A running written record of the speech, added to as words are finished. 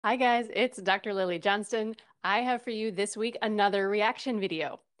Hi guys, it's Dr. Lily Johnston. I have for you this week another reaction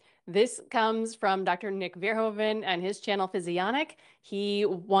video. This comes from Dr. Nick Verhoeven and his channel Physionic. He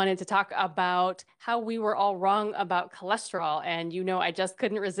wanted to talk about how we were all wrong about cholesterol, and I just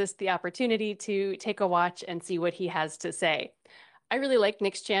couldn't resist the opportunity to take a watch and see what he has to say. I really like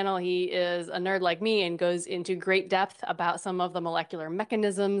Nick's channel. He is a nerd like me and goes into great depth about some of the molecular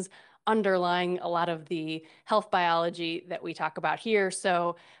mechanisms underlying a lot of the health biology that we talk about here.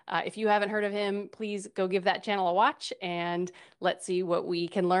 So if you haven't heard of him, please go give that channel a watch and let's see what we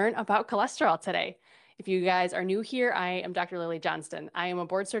can learn about cholesterol today. If you guys are new here, I am Dr. Lily Johnston. I am a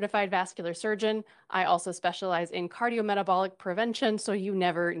board certified vascular surgeon. I also specialize in cardiometabolic prevention, so you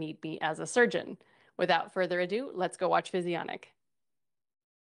never need me as a surgeon. Without further ado, let's go watch Physionic.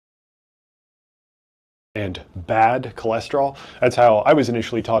 And bad cholesterol. That's how I was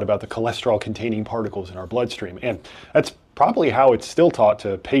initially taught about the cholesterol-containing particles in our bloodstream, and that's probably how it's still taught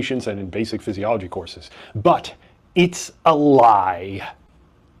to patients and in basic physiology courses. But it's a lie.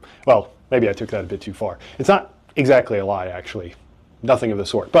 Well, maybe I took that a bit too far. It's not exactly a lie, actually. Nothing of the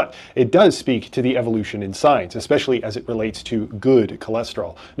sort. But it does speak to the evolution in science, especially as it relates to good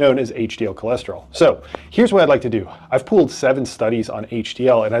cholesterol, known as HDL cholesterol. So here's what I'd like to do. I've pooled 7 studies on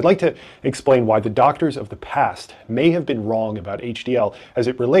HDL, and I'd like to explain why the doctors of the past may have been wrong about HDL as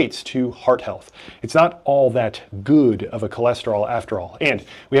it relates to heart health. It's not all that good of a cholesterol after all, and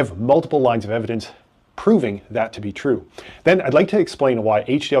we have multiple lines of evidence proving that to be true. Then I'd like to explain why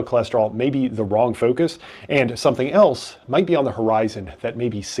HDL cholesterol may be the wrong focus and something else might be on the horizon that may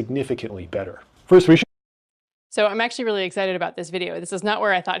be significantly better. First, we should So I'm actually really excited about this video. This is not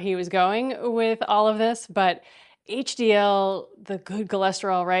where I thought he was going with all of this, but HDL, the good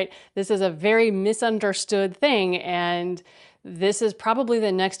cholesterol, right? This is a very misunderstood thing, and this is probably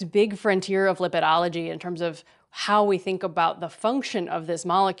the next big frontier of lipidology in terms of how we think about the function of this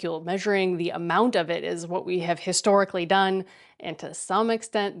molecule. Measuring the amount of it is what we have historically done, and to some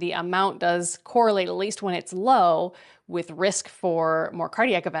extent, the amount does correlate, at least when it's low, with risk for more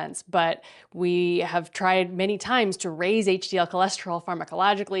cardiac events. But we have tried many times to raise HDL cholesterol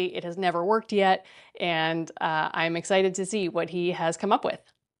pharmacologically. It has never worked yet, and I'm excited to see what he has come up with.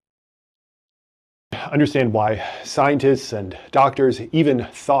 understand why scientists and doctors even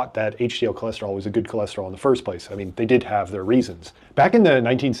thought that HDL cholesterol was a good cholesterol in the first place. I mean, they did have their reasons. Back in the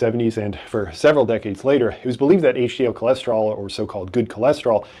 1970s and for several decades later, it was believed that HDL cholesterol, or so-called good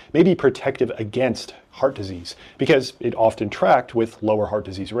cholesterol, may be protective against heart disease because it often tracked with lower heart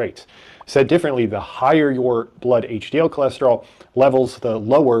disease rates. Said differently, the higher your blood HDL cholesterol levels, the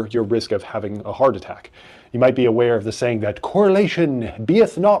lower your risk of having a heart attack. You might be aware of the saying that correlation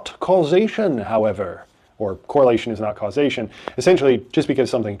beeth not causation, however, or correlation is not causation. Essentially, just because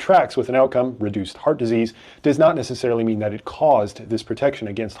something tracks with an outcome, reduced heart disease, does not necessarily mean that it caused this protection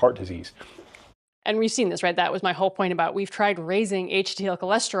against heart disease. And we've seen this, right? That was my whole point about we've tried raising HDL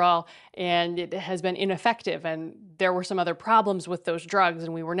cholesterol and it has been ineffective. And there were some other problems with those drugs.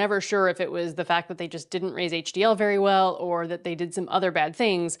 And we were never sure if it was the fact that they just didn't raise HDL very well or that they did some other bad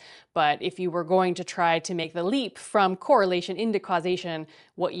things. But if you were going to try to make the leap from correlation into causation,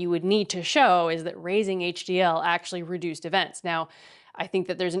 what you would need to show is that raising HDL actually reduced events. Now, I think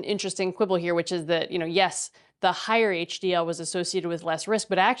that there's an interesting quibble here, which is that, yes, the higher HDL was associated with less risk,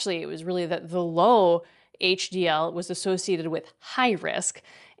 but actually it was really that the low HDL was associated with high risk.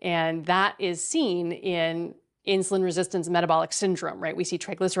 And that is seen in insulin resistance metabolic syndrome, right? We see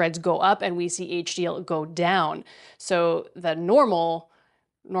triglycerides go up and we see HDL go down. So the normal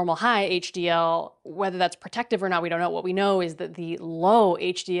high HDL, whether that's protective or not, we don't know. What we know is that the low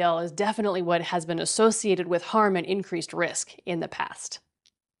HDL is definitely what has been associated with harm and increased risk in the past.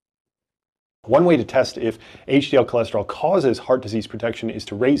 One way to test if HDL cholesterol causes heart disease protection is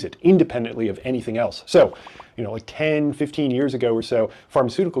to raise it independently of anything else. So, like 10, 15 years ago or so,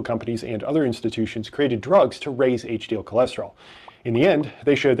 pharmaceutical companies and other institutions created drugs to raise HDL cholesterol. In the end,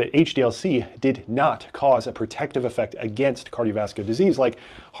 they showed that HDL-C did not cause a protective effect against cardiovascular disease like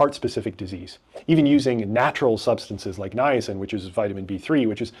heart-specific disease. Even using natural substances like niacin, which is vitamin B3,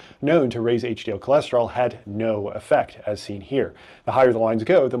 which is known to raise HDL cholesterol, had no effect, as seen here. The higher the lines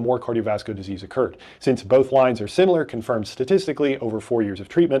go, the more cardiovascular disease occurred. Since both lines are similar, confirmed statistically over 4 years of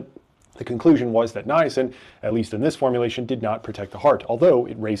treatment, the conclusion was that niacin, at least in this formulation, did not protect the heart, although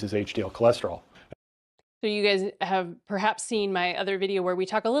it raises HDL cholesterol. So you guys have perhaps seen my other video where we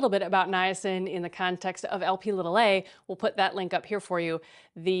talk a little bit about niacin in the context of Lp(a). We'll put that link up here for you.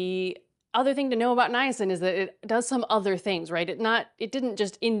 The other thing to know about niacin is that it does some other things, right? It didn't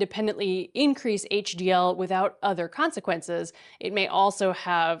just independently increase HDL without other consequences. It may also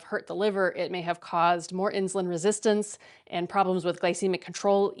have hurt the liver. It may have caused more insulin resistance and problems with glycemic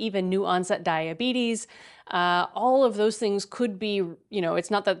control, even new onset diabetes. All of those things could be,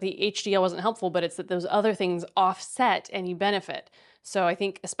 it's not that the HDL wasn't helpful, but it's that those other things offset any benefit. So I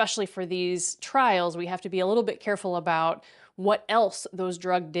think especially for these trials, we have to be a little bit careful about what else those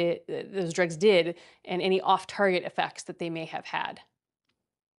drugs did and any off-target effects that they may have had.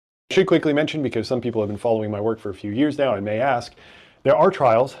 I should quickly mention, because some people have been following my work for a few years now and may ask, there are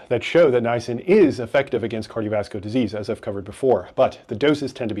trials that show that niacin is effective against cardiovascular disease, as I've covered before, but the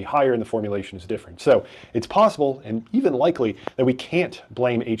doses tend to be higher and the formulation is different. So it's possible and even likely that we can't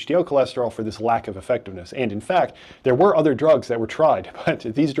blame HDL cholesterol for this lack of effectiveness. And in fact, there were other drugs that were tried, but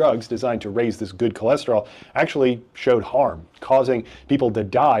these drugs designed to raise this good cholesterol actually showed harm, causing people to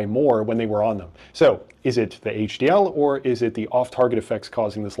die more when they were on them. So is it the HDL or is it the off-target effects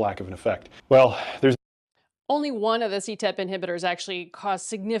causing this lack of an effect? Well, there's Only one of the CETP inhibitors actually caused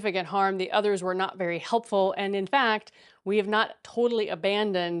significant harm. The others were not very helpful. And in fact, we have not totally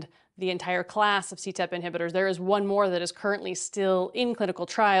abandoned the entire class of CETP inhibitors. There is one more that is currently still in clinical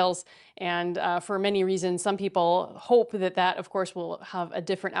trials. And for many reasons, some people hope that that, of course, will have a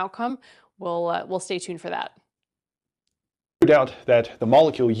different outcome. We'll stay tuned for that. no doubt that the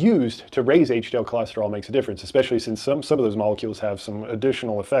molecule used to raise HDL cholesterol makes a difference, especially since some of those molecules have some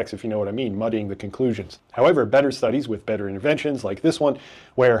additional effects, if you know what I mean, muddying the conclusions. However, better studies with better interventions like this one,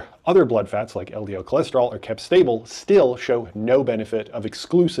 where other blood fats like LDL cholesterol are kept stable, still show no benefit of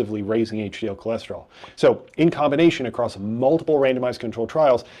exclusively raising HDL cholesterol. So in combination across multiple randomized controlled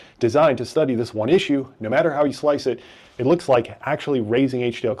trials designed to study this one issue, no matter how you slice it, it looks like actually raising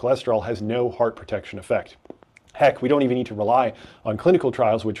HDL cholesterol has no heart protection effect. Heck, we don't even need to rely on clinical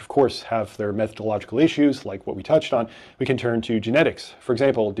trials, which of course have their methodological issues, like what we touched on. We can turn to genetics. For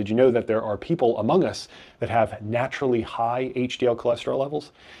example, did you know that there are people among us that have naturally high HDL cholesterol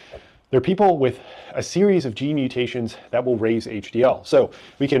levels? They're people with a series of gene mutations that will raise HDL. So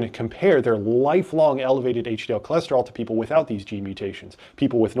we can compare their lifelong elevated HDL cholesterol to people without these gene mutations,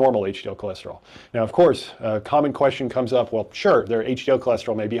 people with normal HDL cholesterol. Now, of course, a common question comes up, well, sure, their HDL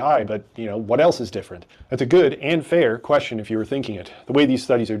cholesterol may be high, but what else is different? That's a good and fair question if you were thinking it. The way these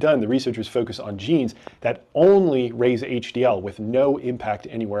studies are done, the researchers focus on genes that only raise HDL with no impact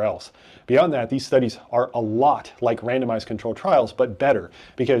anywhere else. Beyond that, these studies are a lot like randomized controlled trials, but better,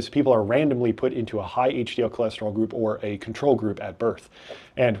 because people are randomly put into a high HDL cholesterol group or a control group at birth.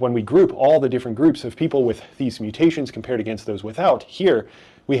 And when we group all the different groups of people with these mutations compared against those without, here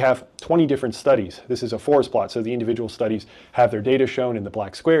we have 20 different studies. This is a forest plot, so the individual studies have their data shown in the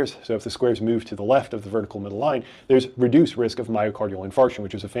black squares. So if the squares move to the left of the vertical middle line, there's reduced risk of myocardial infarction,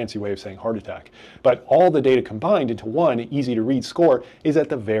 which is a fancy way of saying heart attack. But all the data combined into one easy to read score is at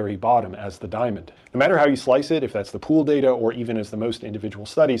the very bottom as the diamond. No matter how you slice it, if that's the pool data or even as the most individual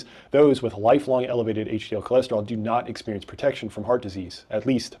studies, those with lifelong elevated HDL cholesterol do not experience protection from heart disease, at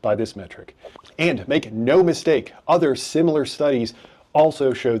least by this metric. And make no mistake, other similar studies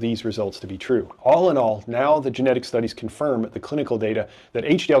also show these results to be true. All in all, now the genetic studies confirm the clinical data that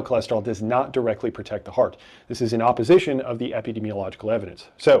HDL cholesterol does not directly protect the heart. This is in opposition of the epidemiological evidence.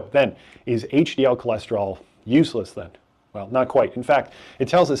 So then, is HDL cholesterol useless then? Well, not quite. In fact, it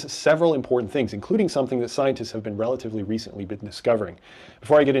tells us several important things, including something that scientists have been relatively recently discovering.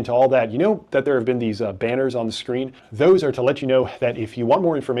 Before I get into all that, you know that there have been these banners on the screen? Those are to let you know that if you want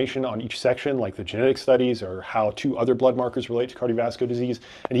more information on each section, like the genetic studies or how 2 other blood markers relate to cardiovascular disease,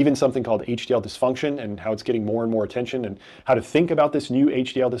 and even something called HDL dysfunction and how it's getting more and more attention and how to think about this new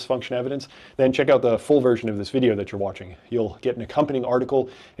HDL dysfunction evidence, then check out the full version of this video that you're watching. You'll get an accompanying article,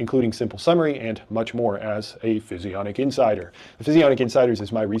 including simple summary and much more as a Physionic Insider. The Physionic Insiders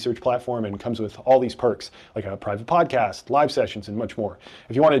is my research platform and comes with all these perks, like a private podcast, live sessions, and much more.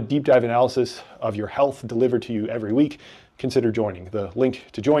 If you want a deep dive analysis of your health delivered to you every week, consider joining. The link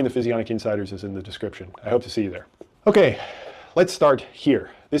to join the Physionic Insiders is in the description. I hope to see you there. Okay, let's start here.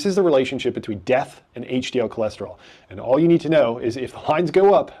 This is the relationship between death and HDL cholesterol. And all you need to know is if the lines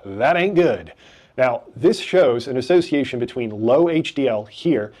go up, that ain't good. Now, this shows an association between low HDL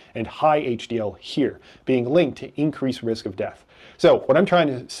here and high HDL here being linked to increased risk of death. So what I'm trying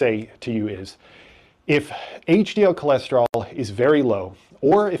to say to you is, if HDL cholesterol is very low,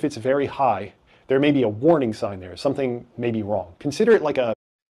 or if it's very high, there may be a warning sign there. Something may be wrong. Consider it like a...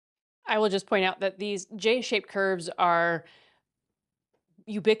 I will just point out that these J-shaped curves are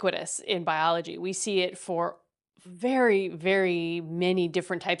ubiquitous in biology. We see it for very, very many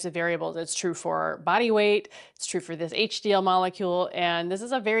different types of variables. It's true for body weight, it's true for this HDL molecule, and this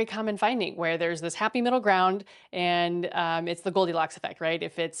is a very common finding where there's this happy middle ground, and it's the Goldilocks effect, right?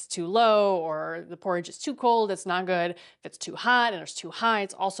 If it's too low or the porridge is too cold, it's not good. If it's too hot and it's too high,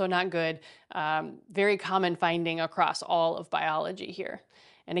 it's also not good. Very common finding across all of biology here.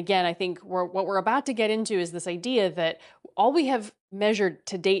 And again, I think what we're about to get into is this idea that all we have measured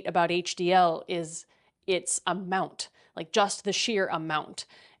to date about HDL is its amount, like just the sheer amount.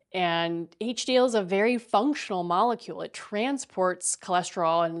 And HDL is a very functional molecule. It transports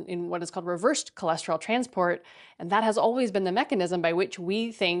cholesterol in what is called reversed cholesterol transport. And that has always been the mechanism by which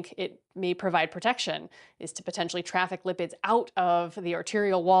we think it may provide protection, is to potentially traffic lipids out of the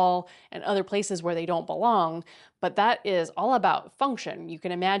arterial wall and other places where they don't belong. But that is all about function. You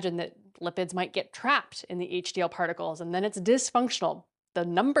can imagine that lipids might get trapped in the HDL particles, and then it's dysfunctional. The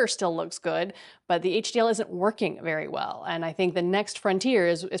number still looks good, but the HDL isn't working very well. And I think the next frontier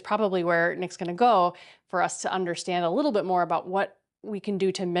is probably where Nick's going to go for us to understand a little bit more about what we can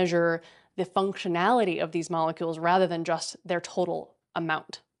do to measure the functionality of these molecules rather than just their total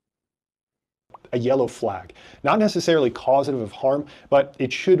amount. A yellow flag, not necessarily causative of harm, but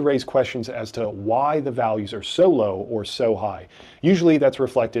it should raise questions as to why the values are so low or so high. Usually that's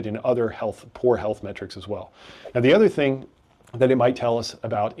reflected in other poor health metrics as well. Now, the other thing that it might tell us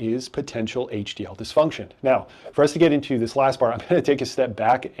about is potential HDL dysfunction. Now, for us to get into this last part, I'm going to take a step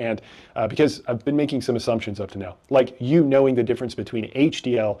back and because I've been making some assumptions up to now, like you knowing the difference between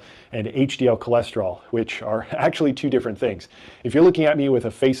HDL and HDL cholesterol, which are actually two different things. If you're looking at me with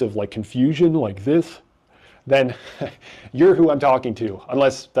a face of like confusion like this, then you're who I'm talking to,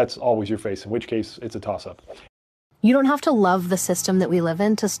 unless that's always your face, in which case it's a toss-up. You don't have to love the system that we live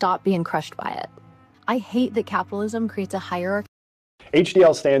in to stop being crushed by it. I hate that capitalism creates a hierarchy.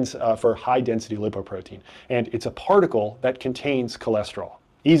 HDL stands for high density lipoprotein, and it's a particle that contains cholesterol.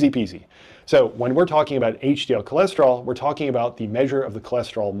 Easy peasy. So when we're talking about HDL cholesterol, we're talking about the measure of the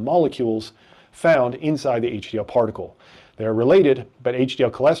cholesterol molecules found inside the HDL particle. They're related, but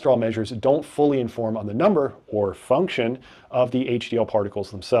HDL cholesterol measures don't fully inform on the number or function of the HDL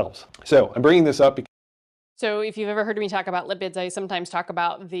particles themselves. So I'm bringing this up because So if you've ever heard me talk about lipids, I sometimes talk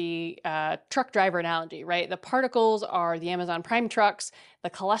about the truck driver analogy, right? The particles are the Amazon Prime trucks.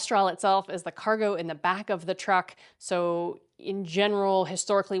 The cholesterol itself is the cargo in the back of the truck. So in general,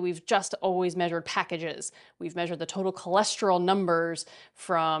 historically, we've just always measured packages. We've measured the total cholesterol numbers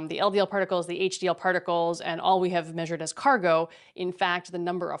from the LDL particles, the HDL particles, and all we have measured as cargo. In fact, the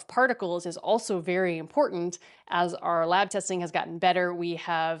number of particles is also very important. As our lab testing has gotten better, we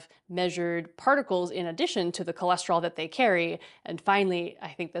have measured particles in addition to the cholesterol that they carry. And finally, I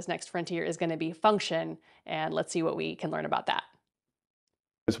think this next frontier is going to be function, and let's see what we can learn about that.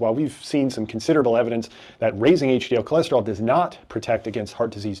 while we've seen some considerable evidence that raising HDL cholesterol does not protect against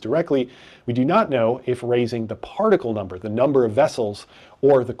heart disease directly, we do not know if raising the particle number, the number of vessels,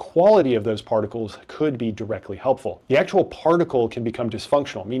 or the quality of those particles could be directly helpful. The actual particle can become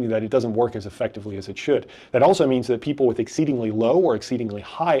dysfunctional, meaning that it doesn't work as effectively as it should. That also means that people with exceedingly low or exceedingly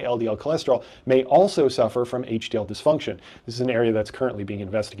high LDL cholesterol may also suffer from HDL dysfunction. This is an area that's currently being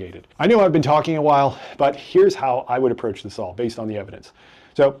investigated. I know I've been talking a while, but here's how I would approach this all based on the evidence.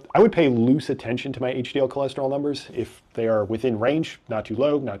 So I would pay loose attention to my HDL cholesterol numbers. If they are within range, not too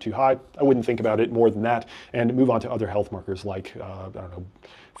low, not too high, I wouldn't think about it more than that and move on to other health markers like, I don't know,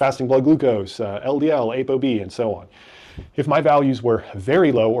 fasting blood glucose, LDL, ApoB, and so on. If my values were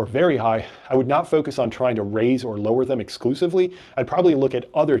very low or very high, I would not focus on trying to raise or lower them exclusively. I'd probably look at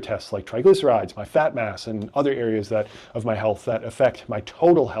other tests like triglycerides, my fat mass, and other areas of my health that affect my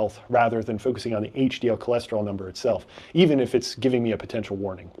total health rather than focusing on the HDL cholesterol number itself, even if it's giving me a potential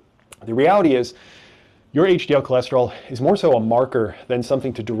warning. The reality is, your HDL cholesterol is more so a marker than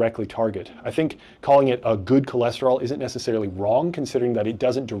something to directly target. I think calling it a good cholesterol isn't necessarily wrong, considering that it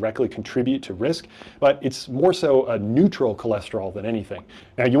doesn't directly contribute to risk, but it's more so a neutral cholesterol than anything.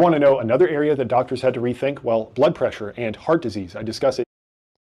 Now, you want to know another area that doctors had to rethink? Well, blood pressure and heart disease. I discuss it.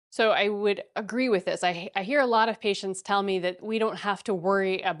 So I would agree with this. I hear a lot of patients tell me that we don't have to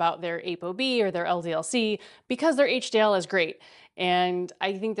worry about their ApoB or their LDL-C because their HDL is great. And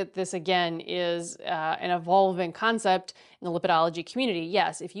I think that this, again, is an evolving concept in the lipidology community.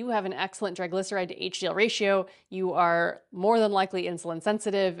 Yes, if you have an excellent triglyceride to HDL ratio, you are more than likely insulin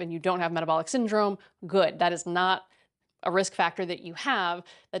sensitive and you don't have metabolic syndrome, good. That is not a risk factor that you have.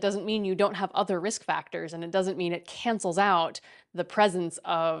 That doesn't mean you don't have other risk factors, and it doesn't mean it cancels out the presence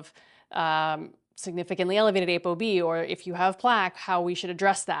of significantly elevated ApoB, or if you have plaque, how we should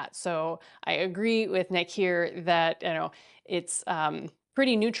address that. So I agree with Nick here that it's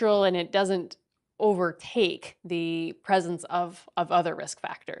pretty neutral and it doesn't overtake the presence of other risk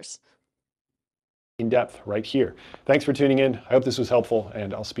factors. In depth right here. Thanks for tuning in. I hope this was helpful,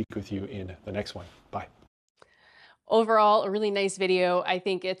 and I'll speak with you in the next one. Bye. Overall, a really nice video. I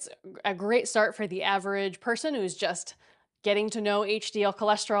think it's a great start for the average person who's just getting to know HDL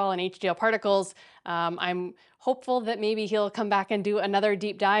cholesterol and HDL particles. I'm hopeful that maybe he'll come back and do another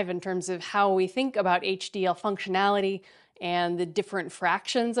deep dive in terms of how we think about HDL functionality and the different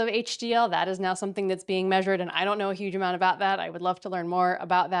fractions of HDL. That is now something that's being measured, and I don't know a huge amount about that. I would love to learn more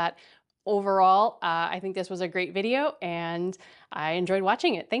about that. Overall, I think this was a great video, and I enjoyed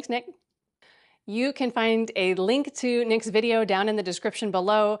watching it. Thanks, Nick. You can find a link to Nick's video down in the description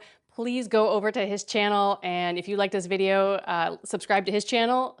below. Please go over to his channel, and if you like this video, subscribe to his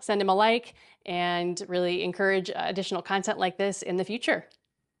channel, send him a like, and really encourage additional content like this in the future.